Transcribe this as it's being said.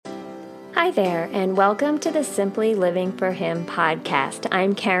Hi there, and welcome to the Simply Living for Him podcast.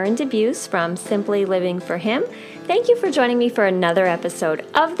 I'm Karen DeBuse from Simply Living for Him. Thank you for joining me for another episode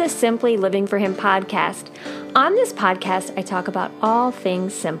of the Simply Living for Him podcast. On this podcast, I talk about all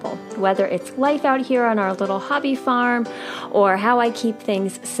things simple, whether it's life out here on our little hobby farm, or how I keep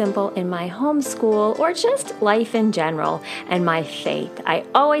things simple in my homeschool, or just life in general and my faith. I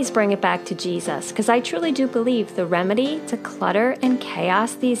always bring it back to Jesus because I truly do believe the remedy to clutter and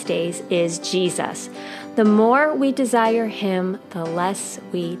chaos these days is Jesus. The more we desire Him, the less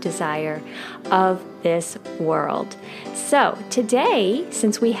we desire of this world. So today,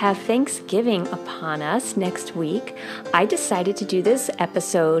 since we have Thanksgiving upon us next week, I decided to do this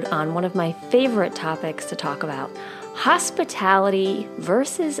episode on one of my favorite topics to talk about, hospitality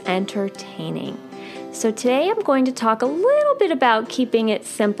versus entertaining. So today I'm going to talk a little bit about keeping it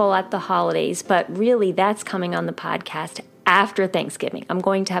simple at the holidays, but really that's coming on the podcast after Thanksgiving. I'm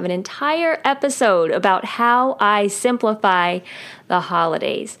going to have an entire episode about how I simplify the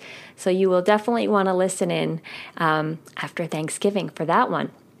holidays. So you will definitely want to listen in after Thanksgiving for that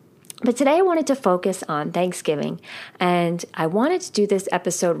one. But today I wanted to focus on Thanksgiving, and I wanted to do this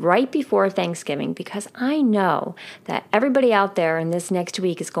episode right before Thanksgiving because I know that everybody out there in this next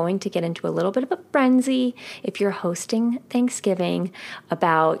week is going to get into a little bit of a frenzy if you're hosting Thanksgiving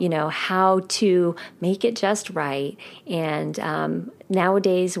about, how to make it just right. And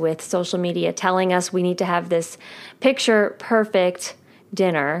nowadays with social media telling us we need to have this picture perfect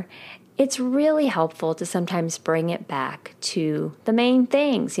dinner, it's really helpful to sometimes bring it back to the main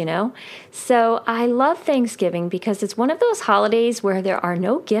things, So I love Thanksgiving because it's one of those holidays where there are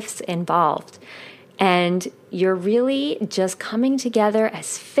no gifts involved. And you're really just coming together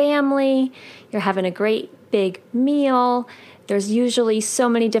as family. You're having a great big meal. There's usually so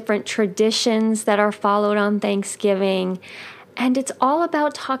many different traditions that are followed on Thanksgiving. And it's all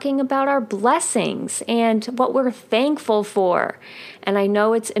about talking about our blessings and what we're thankful for. And I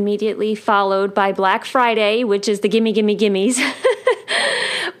know it's immediately followed by Black Friday, which is the gimme, gimme, gimmes.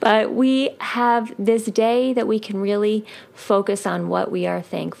 But we have this day that we can really focus on what we are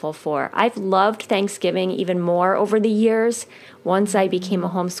thankful for. I've loved Thanksgiving even more over the years once I became a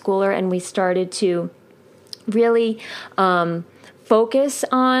homeschooler and we started to really focus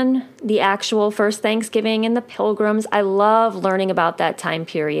on the actual first Thanksgiving and the pilgrims. I love learning about that time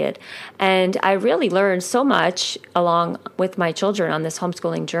period. And I really learned so much along with my children on this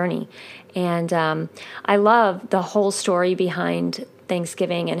homeschooling journey. And I love the whole story behind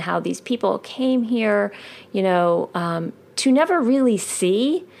Thanksgiving and how these people came here, to never really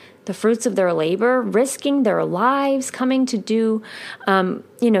see the fruits of their labor, risking their lives, coming to do,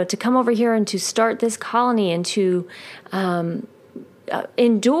 to come over here and to start this colony and to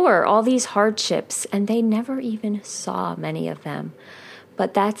endure all these hardships, and they never even saw many of them.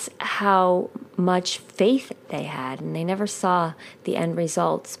 But that's how much faith they had, and they never saw the end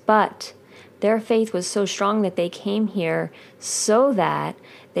results. But their faith was so strong that they came here so that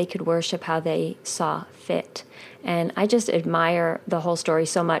they could worship how they saw fit. And I just admire the whole story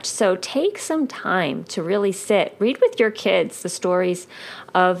so much. So take some time to really read with your kids the stories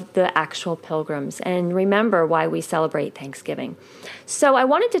of the actual pilgrims, and remember why we celebrate Thanksgiving. So I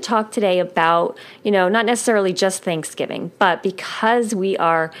wanted to talk today about, not necessarily just Thanksgiving, but because we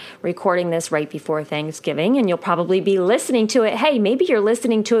are recording this right before Thanksgiving, and you'll probably be listening to it. Hey, maybe you're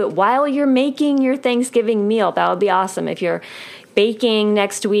listening to it while you're making your Thanksgiving meal. That would be awesome if you're baking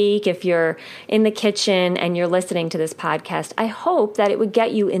next week, if you're in the kitchen and you're listening to this podcast. I hope that it would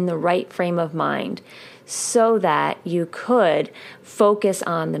get you in the right frame of mind so that you could focus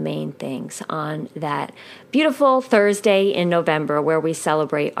on the main things on that beautiful Thursday in November where we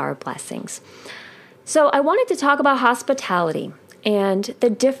celebrate our blessings. So I wanted to talk about hospitality and the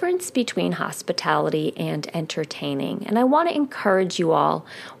difference between hospitality and entertaining. And I want to encourage you all,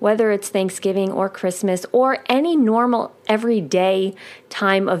 whether it's Thanksgiving or Christmas or any normal everyday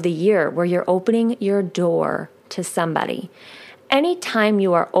time of the year where you're opening your door to somebody. Anytime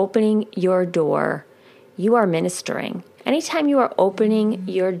you are opening your door, you are ministering. Anytime you are opening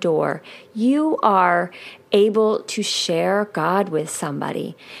your door, you are able to share God with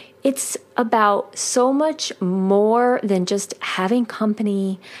somebody. It's about so much more than just having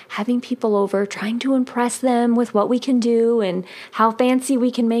company, having people over, trying to impress them with what we can do and how fancy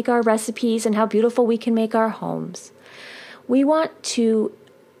we can make our recipes and how beautiful we can make our homes. We want to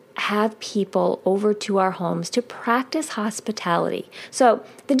have people over to our homes to practice hospitality. So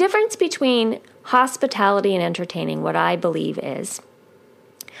the difference between hospitality and entertaining, what I believe is,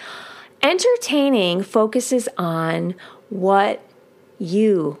 entertaining focuses on what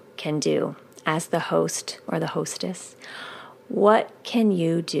you can do as the host or the hostess. What can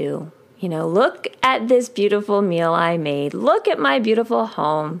you do? Look at this beautiful meal I made. Look at my beautiful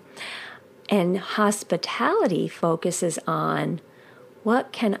home. And hospitality focuses on,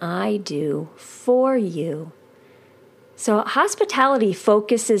 what can I do for you? So hospitality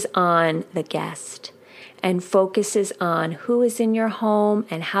focuses on the guest and focuses on who is in your home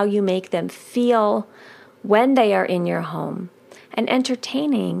and how you make them feel when they are in your home. And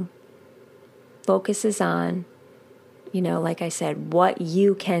entertaining focuses on, like I said, what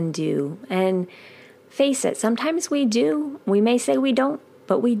you can do. And face it, sometimes we do. We may say we don't,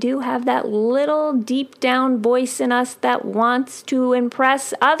 but we do have that little deep down voice in us that wants to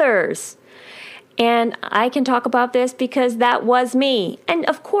impress others. And I can talk about this because that was me. And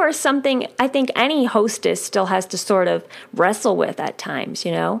of course, something I think any hostess still has to sort of wrestle with at times,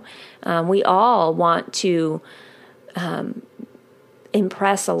 We all want to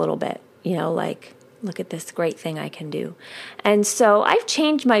impress a little bit, like, look at this great thing I can do. And so I've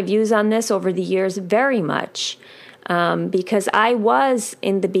changed my views on this over the years very much. Because I was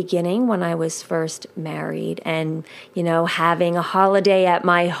in the beginning when I was first married and, having a holiday at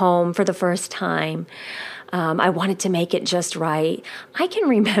my home for the first time. I wanted to make it just right. I can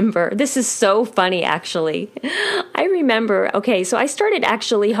remember, this is so funny actually. I remember, so I started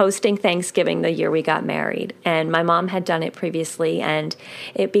actually hosting Thanksgiving the year we got married, and my mom had done it previously, and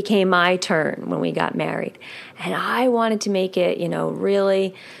it became my turn when we got married. And I wanted to make it,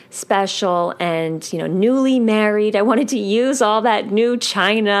 really special and, newly married. I wanted to use all that new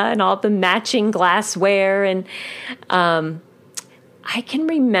china and all the matching glassware. And I can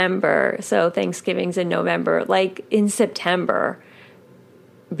remember, so Thanksgiving's in November, like in September,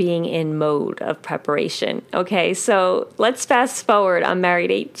 being in mode of preparation. Okay, so let's fast forward. I'm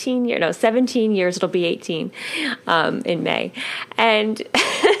married 17 years, it'll be 18 in May. And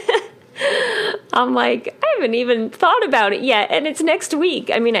I'm like, I haven't even thought about it yet. And it's next week.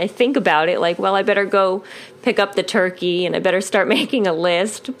 I mean, I think about it like, well, I better go pick up the turkey and I better start making a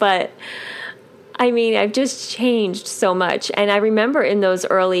list. But I mean, I've just changed so much. And I remember in those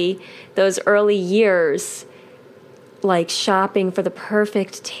early years, like shopping for the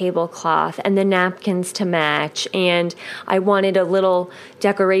perfect tablecloth and the napkins to match. And I wanted a little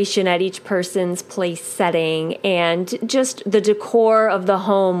decoration at each person's place setting. And just the decor of the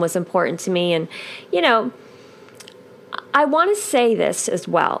home was important to me. And, I want to say this as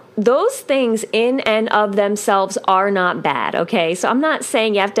well. Those things in and of themselves are not bad, okay? So I'm not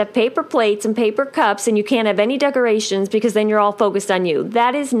saying you have to have paper plates and paper cups and you can't have any decorations because then you're all focused on you.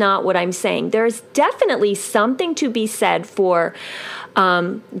 That is not what I'm saying. There's definitely something to be said for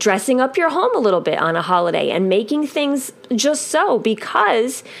dressing up your home a little bit on a holiday and making things just so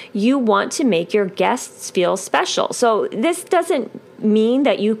because you want to make your guests feel special. So this doesn't mean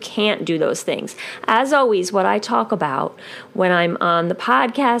that you can't do those things. As always, what I talk about when I'm on the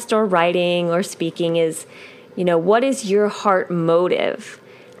podcast or writing or speaking is, what is your heart motive?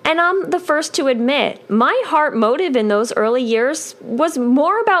 And I'm the first to admit, my heart motive in those early years was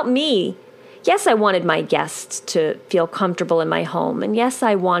more about me. Yes, I wanted my guests to feel comfortable in my home. And yes,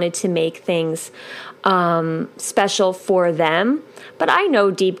 I wanted to make things special for them. But I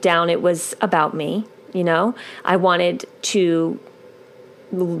know deep down it was about me. I wanted to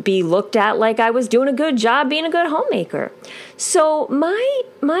be looked at like I was doing a good job being a good homemaker. So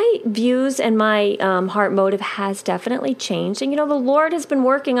my views and my heart motive has definitely changed. And, the Lord has been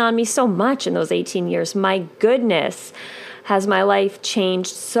working on me so much in those 18 years. My goodness, has my life changed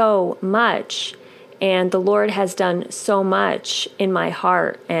so much. And the Lord has done so much in my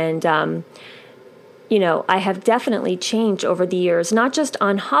heart. And, I have definitely changed over the years, not just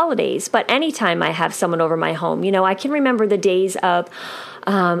on holidays, but anytime I have someone over my home. I can remember the days of,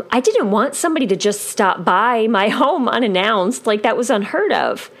 I didn't want somebody to just stop by my home unannounced, like that was unheard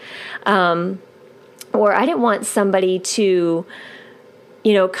of. Or I didn't want somebody to,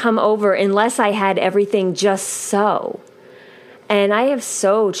 come over unless I had everything just so. And I have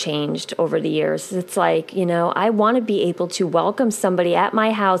so changed over the years. It's like, I want to be able to welcome somebody at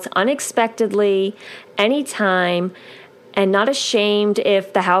my house unexpectedly, anytime, and not ashamed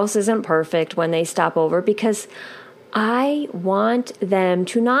if the house isn't perfect when they stop over, because I want them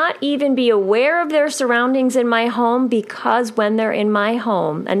to not even be aware of their surroundings in my home, because when they're in my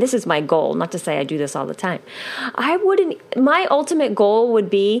home, and this is my goal, not to say I do this all the time, my ultimate goal would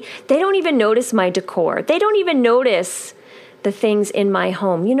be they don't even notice my decor. They don't even notice the things in my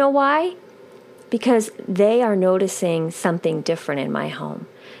home. You know why? Because they are noticing something different in my home.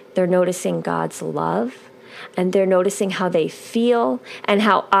 They're noticing God's love, and they're noticing how they feel and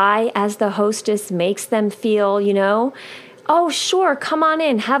how I, as the hostess, makes them feel, oh, sure, come on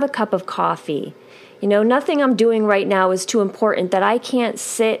in, have a cup of coffee. Nothing I'm doing right now is too important that I can't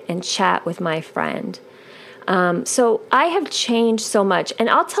sit and chat with my friend. So I have changed so much. And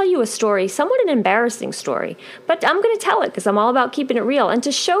I'll tell you a story, somewhat an embarrassing story, but I'm going to tell it because I'm all about keeping it real and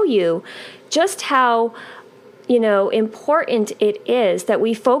to show you just how, important it is that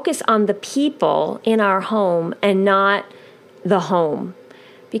we focus on the people in our home and not the home.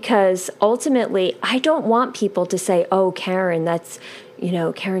 Because ultimately, I don't want people to say, oh, Karen, that's,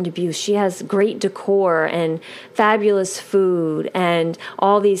 Karen DeBeus, she has great decor and fabulous food and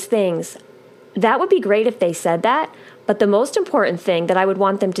all these things. That would be great if they said that. But the most important thing that I would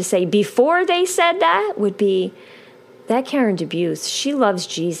want them to say before they said that would be, that Karen DeBeus, she loves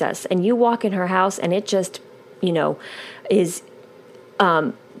Jesus. And you walk in her house and it just, is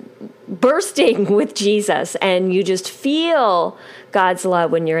bursting with Jesus, and you just feel God's love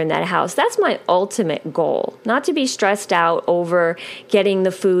when you're in that house. That's my ultimate goal, not to be stressed out over getting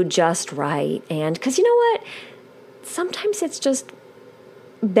the food just right. And because you know what? Sometimes it's just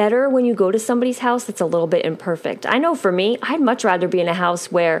better when you go to somebody's house that's a little bit imperfect. I know for me, I'd much rather be in a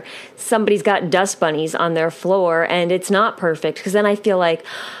house where somebody's got dust bunnies on their floor and it's not perfect, because then I feel like,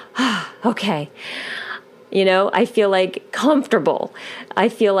 okay. I feel like comfortable. I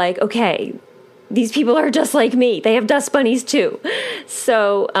feel like, okay, these people are just like me. They have dust bunnies too.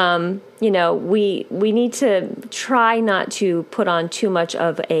 So, we need to try not to put on too much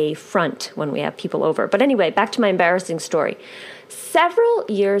of a front when we have people over. But anyway, back to my embarrassing story. Several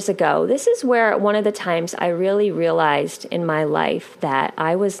years ago, this is where one of the times I really realized in my life that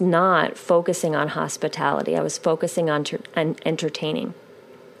I was not focusing on hospitality. I was focusing on entertaining.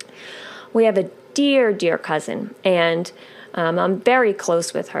 We have a dear, dear cousin, and I'm very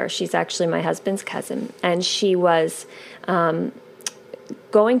close with her. She's actually my husband's cousin, and she was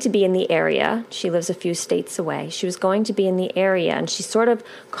going to be in the area. She lives a few states away. She was going to be in the area, and she sort of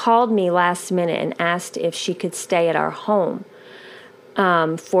called me last minute and asked if she could stay at our home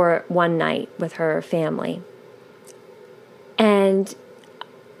for one night with her family. And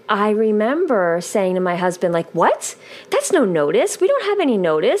I remember saying to my husband, like, what? That's no notice. We don't have any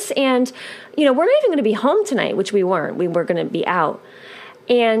notice. And, we're not even going to be home tonight, which we weren't. We were going to be out.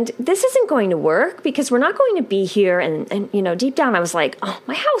 And this isn't going to work because we're not going to be here. And deep down I was like, oh,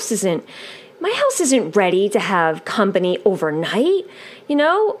 my house isn't ready to have company overnight.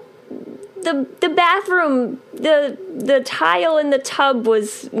 The bathroom, the tile in the tub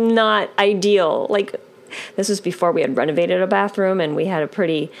was not ideal. Like, this was before we had renovated a bathroom, and we had a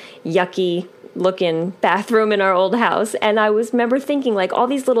pretty yucky looking bathroom in our old house. And I remember thinking, like, all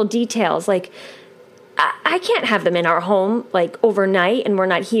these little details, like, I can't have them in our home, like, overnight, and we're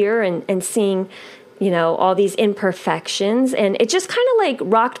not here, and seeing, all these imperfections. And it just kind of, like,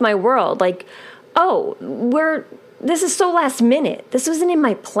 rocked my world. Like, oh, this is so last minute. This wasn't in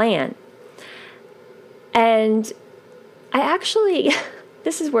my plan. And I actually...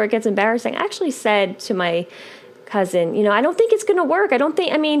 This is where it gets embarrassing. I actually said to my cousin, I don't think it's going to work.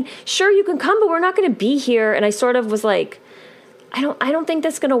 Sure, you can come, but we're not going to be here. And I sort of was like, I don't think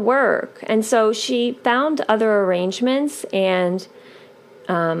that's going to work. And so she found other arrangements, and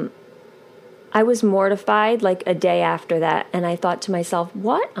I was mortified like a day after that. And I thought to myself,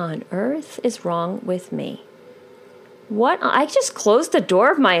 what on earth is wrong with me? I just closed the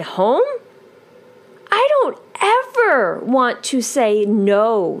door of my home? I don't ever want to say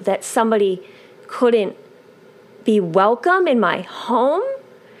no, that somebody couldn't be welcome in my home.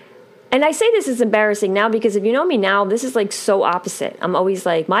 And I say this is embarrassing now because if you know me now, this is like so opposite. I'm always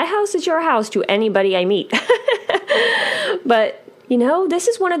like, my house is your house to anybody I meet. But, this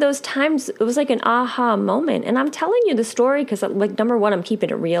is one of those times, it was like an aha moment. And I'm telling you the story because, like, number one, I'm keeping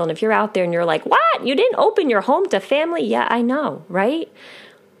it real. And if you're out there and you're like, what? You didn't open your home to family? Yeah, I know, right?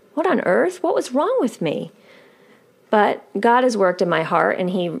 What on earth? What was wrong with me? But God has worked in my heart, and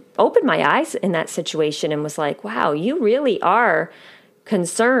he opened my eyes in that situation and was like, wow, you really are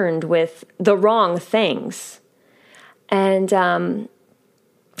concerned with the wrong things. And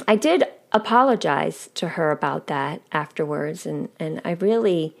I did apologize to her about that afterwards, and I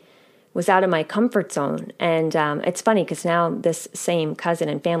really was out of my comfort zone. And it's funny because now this same cousin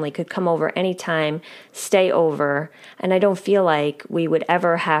and family could come over anytime, stay over, and I don't feel like we would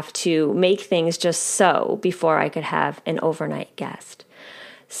ever have to make things just so before I could have an overnight guest.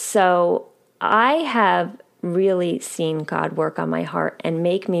 So I have really seen God work on my heart and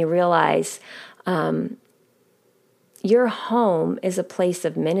make me realize your home is a place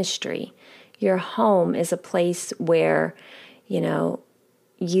of ministry. Your home is a place where,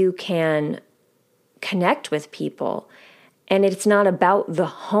 you can connect with people. And it's not about the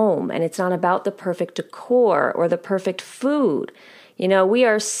home, and it's not about the perfect decor or the perfect food. We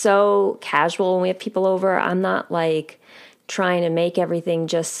are so casual when we have people over. I'm not like trying to make everything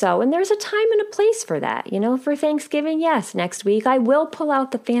just so. And there's a time and a place for that. For Thanksgiving, yes, next week I will pull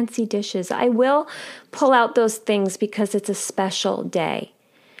out the fancy dishes. I will pull out those things because it's a special day.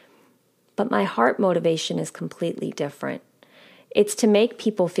 But my heart motivation is completely different. It's to make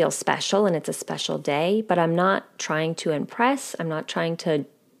people feel special, and it's a special day, but I'm not trying to impress. I'm not trying to,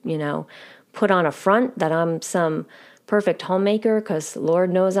 put on a front that I'm some perfect homemaker, because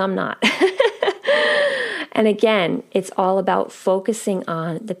Lord knows I'm not. And again, it's all about focusing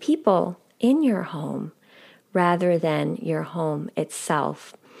on the people in your home rather than your home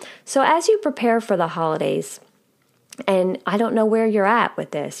itself. So as you prepare for the holidays, and I don't know where you're at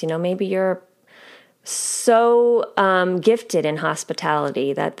with this, maybe you're so gifted in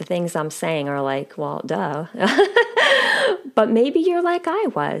hospitality that the things I'm saying are like, well, duh. But maybe you're like I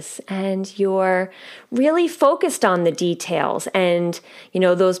was, and you're really focused on the details and,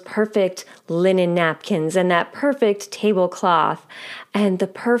 those perfect linen napkins and that perfect tablecloth and the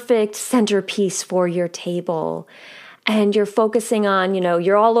perfect centerpiece for your table. And you're focusing on,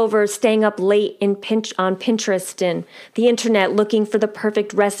 you're all over staying up late on Pinterest and the internet looking for the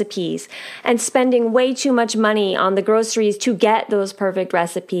perfect recipes and spending way too much money on the groceries to get those perfect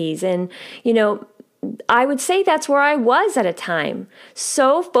recipes. And, I would say that's where I was at a time.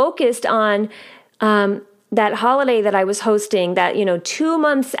 So focused on that holiday that I was hosting, that, 2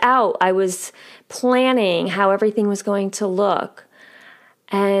 months out, I was planning how everything was going to look.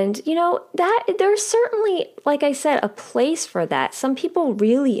 And, that there's certainly, like I said, a place for that. Some people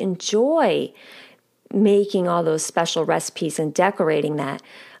really enjoy making all those special recipes and decorating that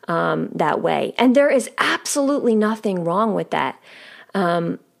way. And there is absolutely nothing wrong with that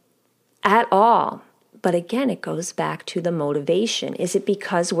at all. But again, it goes back to the motivation. Is it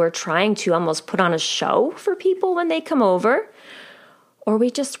because we're trying to almost put on a show for people when they come over? Or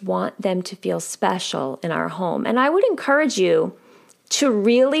we just want them to feel special in our home? And I would encourage you to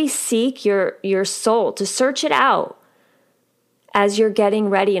really seek your soul, to search it out as you're getting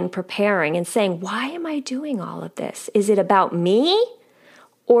ready and preparing and saying, why am I doing all of this? Is it about me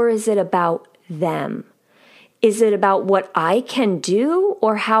or is it about them? Is it about what I can do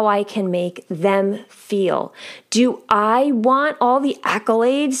or how I can make them feel? Do I want all the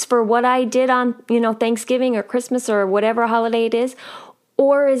accolades for what I did on, Thanksgiving or Christmas or whatever holiday it is?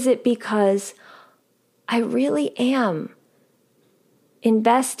 Or is it because I really am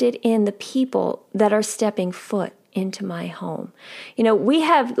invested in the people that are stepping foot into my home? We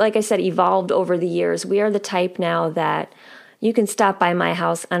have, like I said, evolved over the years. We are the type now that you can stop by my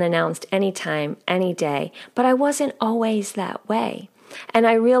house unannounced anytime, any day. But I wasn't always that way. And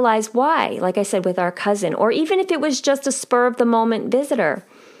I realized why, like I said, with our cousin, or even if it was just a spur of the moment visitor,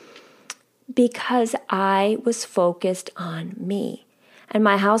 because I was focused on me. And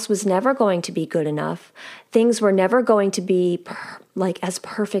my house was never going to be good enough. Things were never going to be as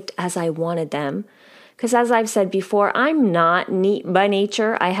perfect as I wanted them. Because as I've said before, I'm not neat by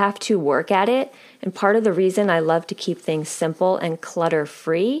nature. I have to work at it. And part of the reason I love to keep things simple and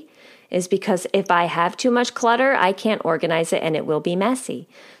clutter-free is because if I have too much clutter, I can't organize it and it will be messy.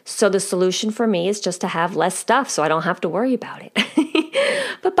 So the solution for me is just to have less stuff so I don't have to worry about it.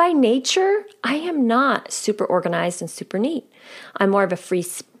 But by nature, I am not super organized and super neat. I'm more of a free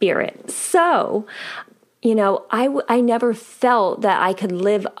spirit. So, I never felt that I could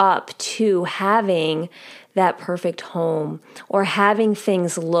live up to having that perfect home or having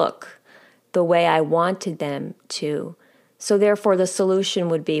things look the way I wanted them to. So therefore, the solution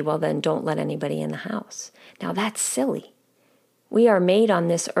would be, well, then don't let anybody in the house. Now, that's silly. We are made on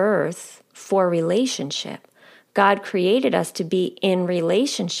this earth for relationship. God created us to be in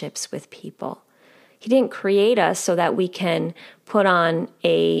relationships with people. He didn't create us so that we can put on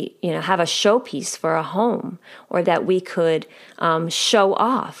have a showpiece for a home, or that we could show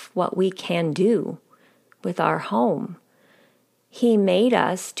off what we can do with our home. He made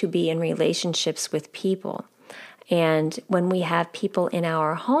us to be in relationships with people. And when we have people in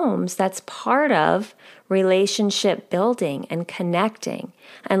our homes, that's part of relationship building and connecting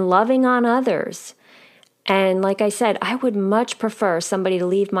and loving on others. And like I said, I would much prefer somebody to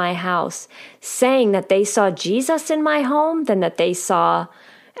leave my house saying that they saw Jesus in my home than that they saw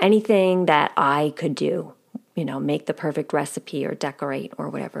anything that I could do, make the perfect recipe or decorate or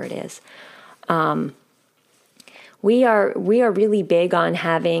whatever it is. We are really big on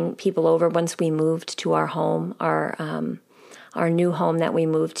having people over once we moved to our home, our new home that we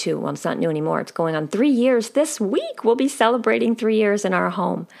moved to. Well, it's not new anymore. It's going on 3 years this week. We'll be celebrating 3 years in our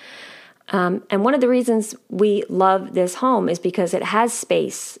home. And one of the reasons we love this home is because it has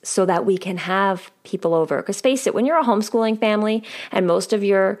space so that we can have people over. Because face it, when you're a homeschooling family and most of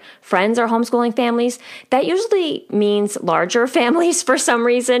your friends are homeschooling families, that usually means larger families for some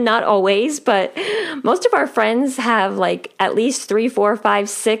reason, not always, but most of our friends have like at least 3, 4, 5,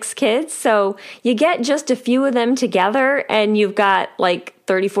 6 kids. So you get just a few of them together and you've got like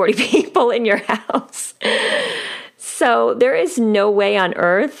 30, 40 people in your house. So there is no way on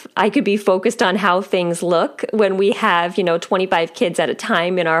earth I could be focused on how things look when we have, 25 kids at a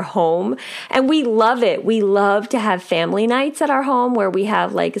time in our home. And we love it. We love to have family nights at our home where we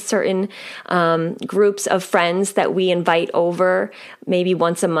have like certain groups of friends that we invite over maybe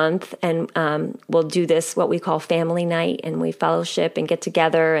once a month. And we'll do this, what we call family night, and we fellowship and get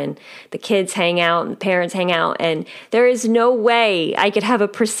together and the kids hang out and the parents hang out. And there is no way I could have a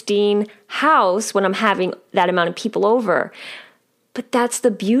pristine house when I'm having that amount of people over. But that's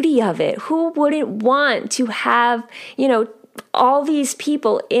the beauty of it. Who wouldn't want to have, all these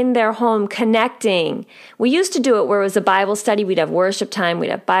people in their home connecting? We used to do it where it was a Bible study. We'd have worship time. We'd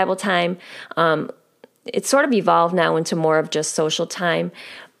have Bible time. It's sort of evolved now into more of just social time.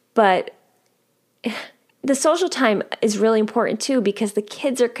 But the social time is really important too because the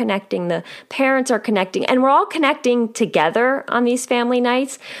kids are connecting, the parents are connecting, and we're all connecting together on these family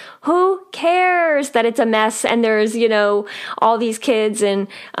nights. Who cares that it's a mess and there's, all these kids and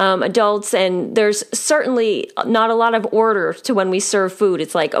adults, and there's certainly not a lot of order to when we serve food.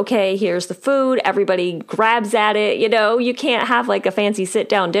 It's like, okay, here's the food. Everybody grabs at it. You can't have like a fancy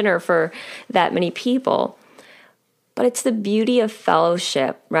sit-down dinner for that many people. But it's the beauty of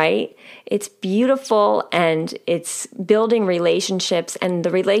fellowship, right? It's beautiful and it's building relationships, and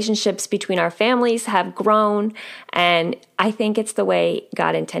the relationships between our families have grown. And I think it's the way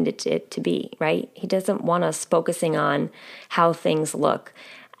God intended it to be, right? He doesn't want us focusing on how things look.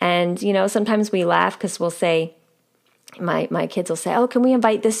 And, sometimes we laugh because we'll say, my kids will say, oh, can we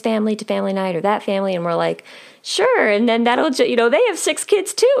invite this family to family night or that family? And we're like, sure. And then that'll, they have 6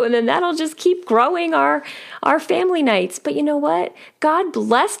 kids too. And then that'll just keep growing our family nights. But you know what? God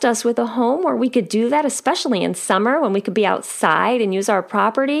blessed us with a home where we could do that, especially in summer when we could be outside and use our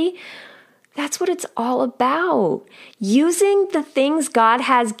property. That's what it's all about. Using the things God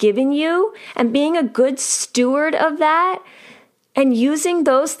has given you and being a good steward of that, and using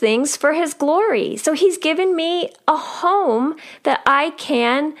those things for His glory. So He's given me a home that I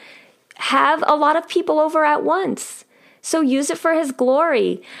can have a lot of people over at once. So use it for His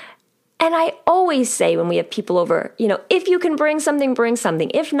glory. And I always say when we have people over, if you can bring something, bring something.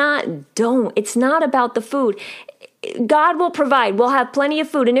 If not, don't. It's not about the food. God will provide. We'll have plenty of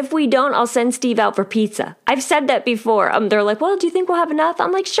food. And if we don't, I'll send Steve out for pizza. I've said that before. They're like, well, do you think we'll have enough?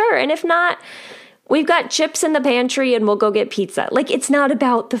 I'm like, sure. And if not, we've got chips in the pantry and we'll go get pizza. Like, it's not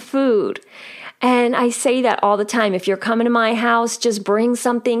about the food. And I say that all the time. If you're coming to my house, just bring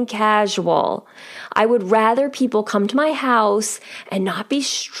something casual. I would rather people come to my house and not be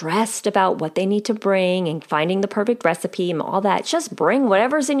stressed about what they need to bring and finding the perfect recipe and all that. Just bring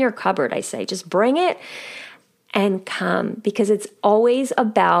whatever's in your cupboard, I say. Just bring it and come, because it's always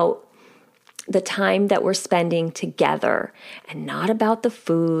about the time that we're spending together and not about the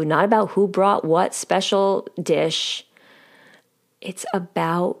food, not about who brought what special dish. It's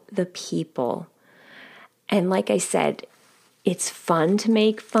about the people. And like I said, it's fun to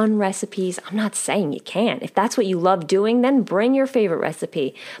make fun recipes. I'm not saying you can't. If that's what you love doing, then bring your favorite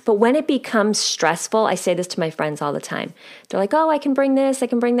recipe. But when it becomes stressful, I say this to my friends all the time. They're like, oh, I can bring this, I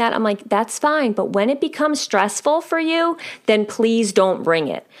can bring that. I'm like, that's fine. But when it becomes stressful for you, then please don't bring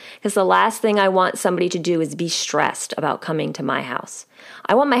it. Because the last thing I want somebody to do is be stressed about coming to my house.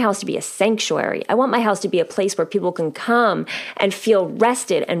 I want my house to be a sanctuary. I want my house to be a place where people can come and feel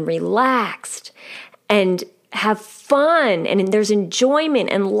rested and relaxed and have fun, and there's enjoyment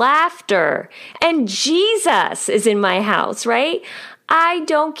and laughter, and Jesus is in my house, right? I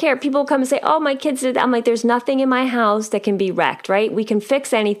don't care. People come and say, oh, my kids did that. I'm like, there's nothing in my house that can be wrecked, right? We can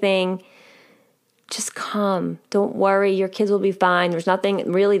fix anything. Just come. Don't worry. Your kids will be fine. There's nothing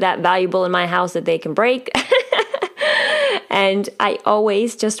really that valuable in my house that they can break. And I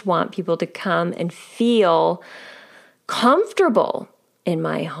always just want people to come and feel comfortable in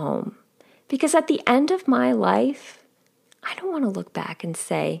my home. Because at the end of my life, I don't want to look back and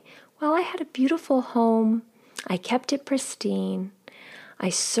say, well, I had a beautiful home. I kept it pristine. I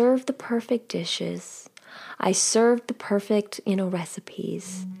served the perfect dishes. I served the perfect,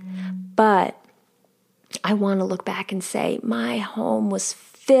 recipes. But I want to look back and say, my home was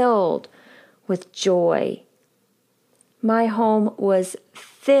filled with joy. My home was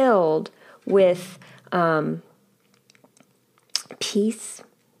filled with peace.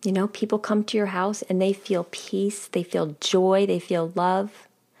 You know, people come to your house and they feel peace, they feel joy, they feel love.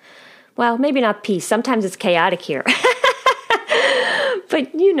 Well, maybe not peace. Sometimes it's chaotic here.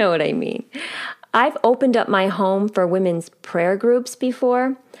 But you know what I mean. I've opened up my home for women's prayer groups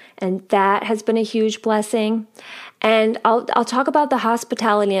before, and that has been a huge blessing. And I'll talk about the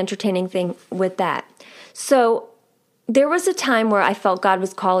hospitality entertaining thing with that. So there was a time where I felt God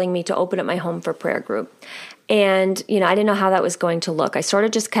was calling me to open up my home for prayer group. And, I didn't know how that was going to look. I sort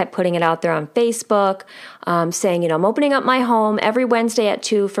of just kept putting it out there on Facebook, saying, I'm opening up my home every Wednesday at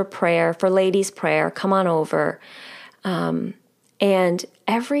 2 for prayer, for ladies' prayer. Come on over. And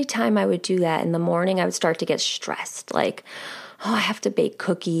every time I would do that in the morning, I would start to get stressed. Like, I have to bake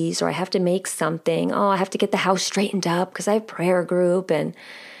cookies, or I have to make something. I have to get the house straightened up because I have prayer group. And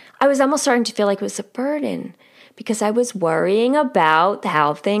I was almost starting to feel like it was a burden because I was worrying about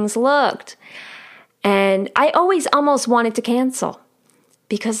how things looked. And I always almost wanted to cancel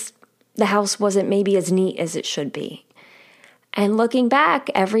because the house wasn't maybe as neat as it should be. And looking back,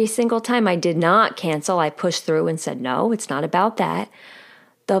 every single time I did not cancel, I pushed through and said, no, it's not about that.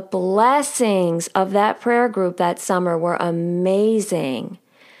 The blessings of that prayer group that summer were amazing.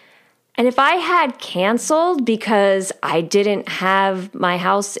 And if I had canceled because I didn't have my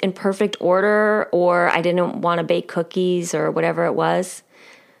house in perfect order, or I didn't want to bake cookies or whatever it was,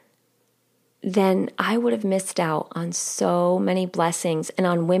 then I would have missed out on so many blessings and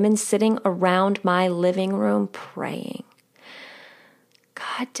on women sitting around my living room praying.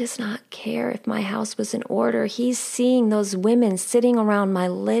 God does not care if my house was in order. He's seeing those women sitting around my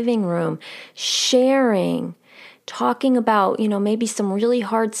living room, sharing, talking about, maybe some really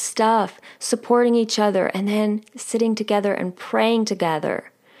hard stuff, supporting each other, and then sitting together and praying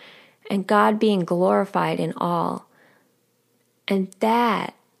together, and God being glorified in all. And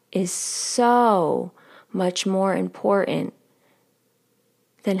that is so much more important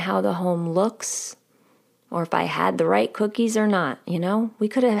than how the home looks, or if I had the right cookies or not. We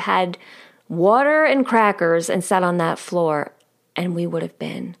could have had water and crackers and sat on that floor, and we would have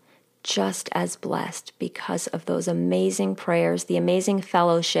been just as blessed because of those amazing prayers, the amazing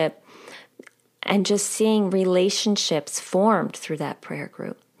fellowship, and just seeing relationships formed through that prayer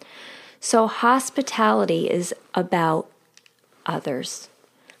group. So hospitality is about others.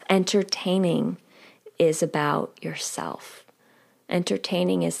 Entertaining is about yourself.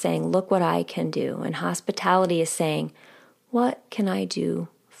 Entertaining is saying, look what I can do. And hospitality is saying, what can I do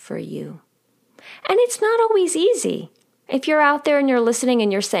for you? And it's not always easy. If you're out there and you're listening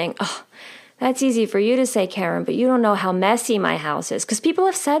and you're saying, that's easy for you to say, Karen, but you don't know how messy my house is. Because people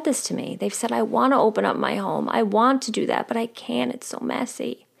have said this to me. They've said, I want to open up my home. I want to do that, but I can't. It's so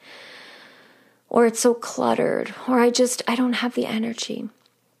messy. Or it's so cluttered. Or I don't have the energy.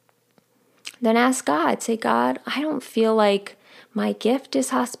 Then ask God. Say, God, I don't feel like my gift is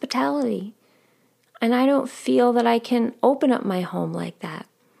hospitality. And I don't feel that I can open up my home like that.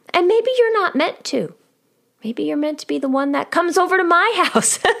 And maybe you're not meant to. Maybe you're meant to be the one that comes over to my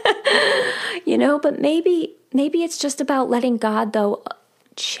house. But maybe it's just about letting God, though,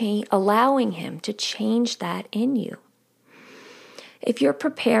 allowing Him to change that in you. If you're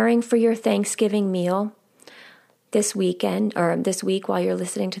preparing for your Thanksgiving meal this weekend, or this week while you're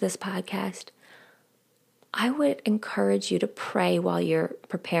listening to this podcast, I would encourage you to pray while you're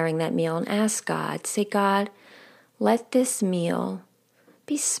preparing that meal and ask God, say, God, let this meal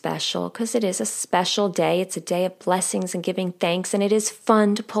be special, because it is a special day. It's a day of blessings and giving thanks, and it is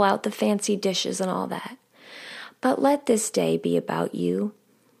fun to pull out the fancy dishes and all that. But let this day be about you.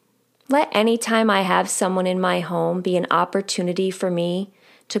 Let any time I have someone in my home be an opportunity for me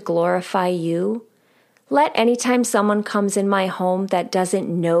to glorify you. Let any time someone comes in my home that doesn't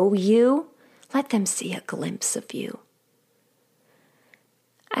know you, let them see a glimpse of you.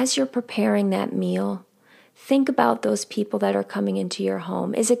 As you're preparing that meal, think about those people that are coming into your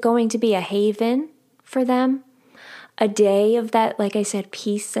home. Is it going to be a haven for them? A day of that, like I said,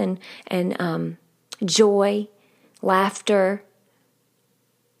 peace and joy, laughter?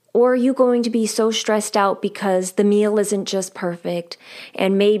 Or are you going to be so stressed out because the meal isn't just perfect,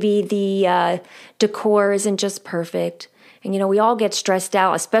 and maybe the decor isn't just perfect? And, we all get stressed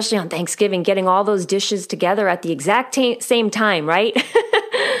out, especially on Thanksgiving, getting all those dishes together at the exact same time, right?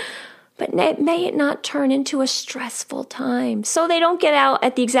 But may it not turn into a stressful time. So they don't get out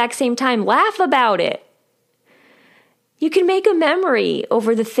at the exact same time. Laugh about it. You can make a memory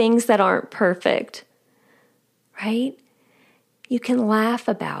over the things that aren't perfect, right? You can laugh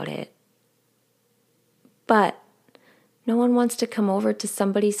about it. But no one wants to come over to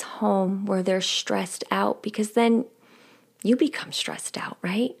somebody's home where they're stressed out, because then you become stressed out,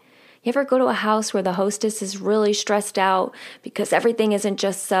 right? You ever go to a house where the hostess is really stressed out because everything isn't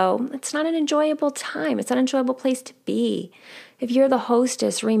just so? It's not an enjoyable time. It's not an enjoyable place to be. If you're the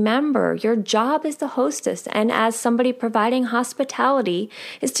hostess, remember your job as the hostess and as somebody providing hospitality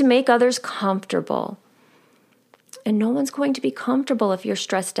is to make others comfortable. And no one's going to be comfortable if you're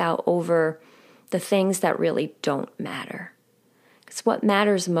stressed out over the things that really don't matter. Because what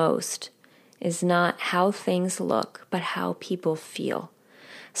matters most is not how things look, but how people feel.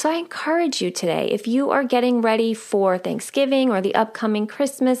 So I encourage you today, if you are getting ready for Thanksgiving or the upcoming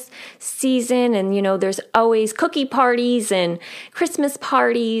Christmas season, and there's always cookie parties and Christmas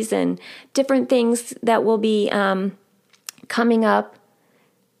parties and different things that will be coming up,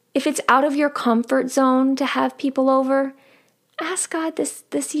 if it's out of your comfort zone to have people over, ask God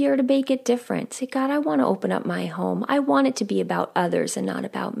this year to make it different. Say, God, I want to open up my home. I want it to be about others and not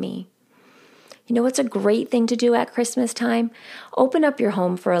about me. You know what's a great thing to do at Christmas time? Open up your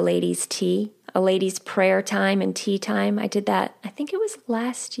home for a ladies' tea, a ladies' prayer time and tea time. I did that, I think it was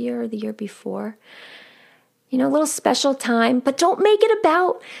last year or the year before. A little special time, but don't make it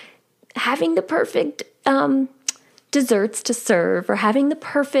about having the perfect desserts to serve or having the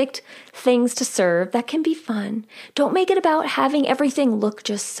perfect things to serve. That can be fun. Don't make it about having everything look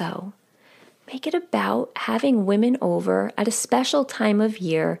just so. Make it about having women over at a special time of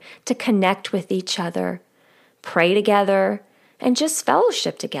year to connect with each other, pray together, and just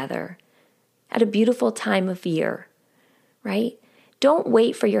fellowship together at a beautiful time of year, right? Don't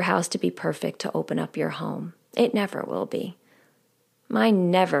wait for your house to be perfect to open up your home. It never will be. Mine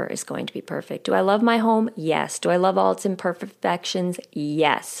never is going to be perfect. Do I love my home? Yes. Do I love all its imperfections?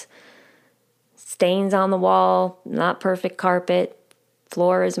 Yes. Stains on the wall, not perfect carpet,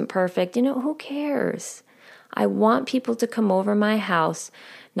 floor isn't perfect. Who cares? I want people to come over my house,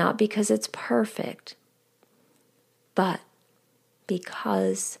 not because it's perfect, but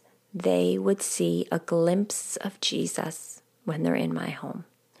because they would see a glimpse of Jesus when they're in my home.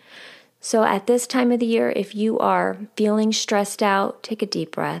 So at this time of the year, if you are feeling stressed out, take a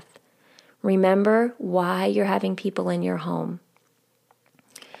deep breath. Remember why you're having people in your home.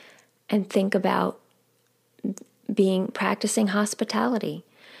 And think about practicing hospitality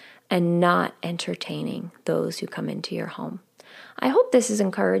and not entertaining those who come into your home. I hope this is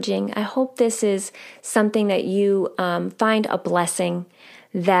encouraging. I hope this is something that you find a blessing,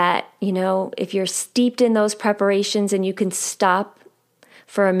 that, if you're steeped in those preparations and you can stop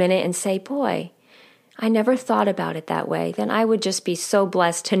for a minute and say, boy, I never thought about it that way, then I would just be so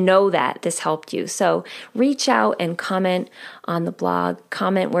blessed to know that this helped you. So reach out and comment on the blog,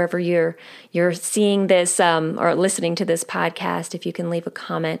 comment wherever you're seeing this or listening to this podcast. If you can leave a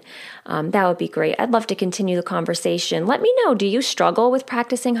comment, that would be great. I'd love to continue the conversation. Let me know, do you struggle with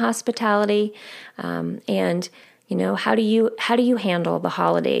practicing hospitality? And how do you handle the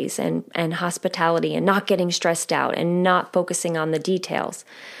holidays and hospitality and not getting stressed out and not focusing on the details?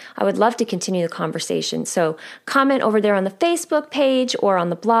 I would love to continue the conversation. So comment over there on the Facebook page or on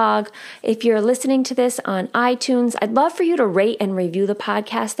the blog. If you're listening to this on iTunes, I'd love for you to rate and review the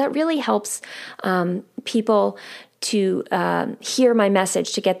podcast. That really helps people to hear my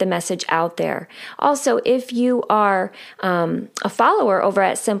message, to get the message out there. Also, if you are a follower over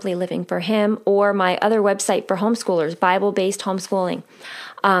at Simply Living for Him or my other website for homeschoolers, Bible-based homeschooling,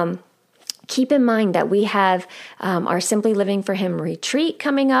 keep in mind that we have our Simply Living for Him retreat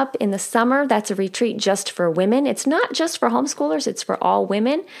coming up in the summer. That's a retreat just for women. It's not just for homeschoolers, it's for all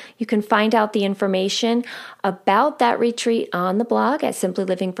women. You can find out the information about that retreat on the blog at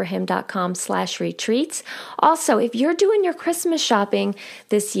simplylivingforhim.com/retreats. Also, if you're doing your Christmas shopping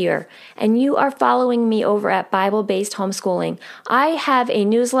this year and you are following me over at Bible-based homeschooling, I have a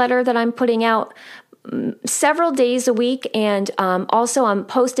newsletter that I'm putting out several days a week, and also I'm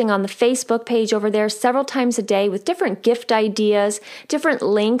posting on the Facebook page over there several times a day with different gift ideas, different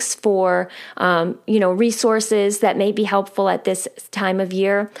links for resources that may be helpful at this time of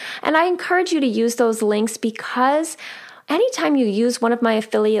year. And I encourage you to use those links because anytime you use one of my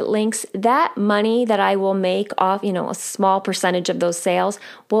affiliate links, that money that I will make off, a small percentage of those sales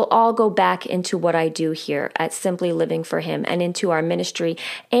will all go back into what I do here at Simply Living for Him and into our ministry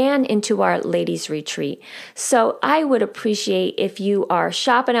and into our ladies retreat. So I would appreciate if you are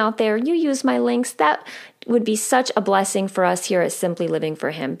shopping out there, you use my links. That would be such a blessing for us here at Simply Living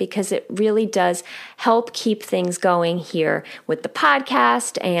for Him, because it really does help keep things going here with the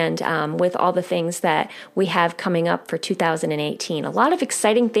podcast and with all the things that we have coming up for 2018. A lot of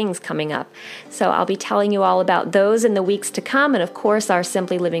exciting things coming up. So I'll be telling you all about those in the weeks to come. And of course, our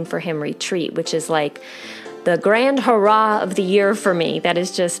Simply Living for Him retreat, which is like the grand hurrah of the year for me. That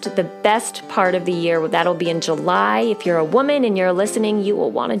is just the best part of the year. That'll be in July. If you're a woman and you're listening, you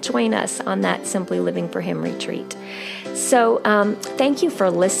will want to join us on that Simply Living for Him retreat. So thank you for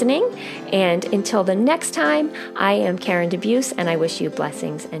listening. And until the next time, I am Karen DeBeus, and I wish you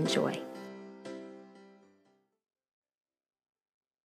blessings and joy.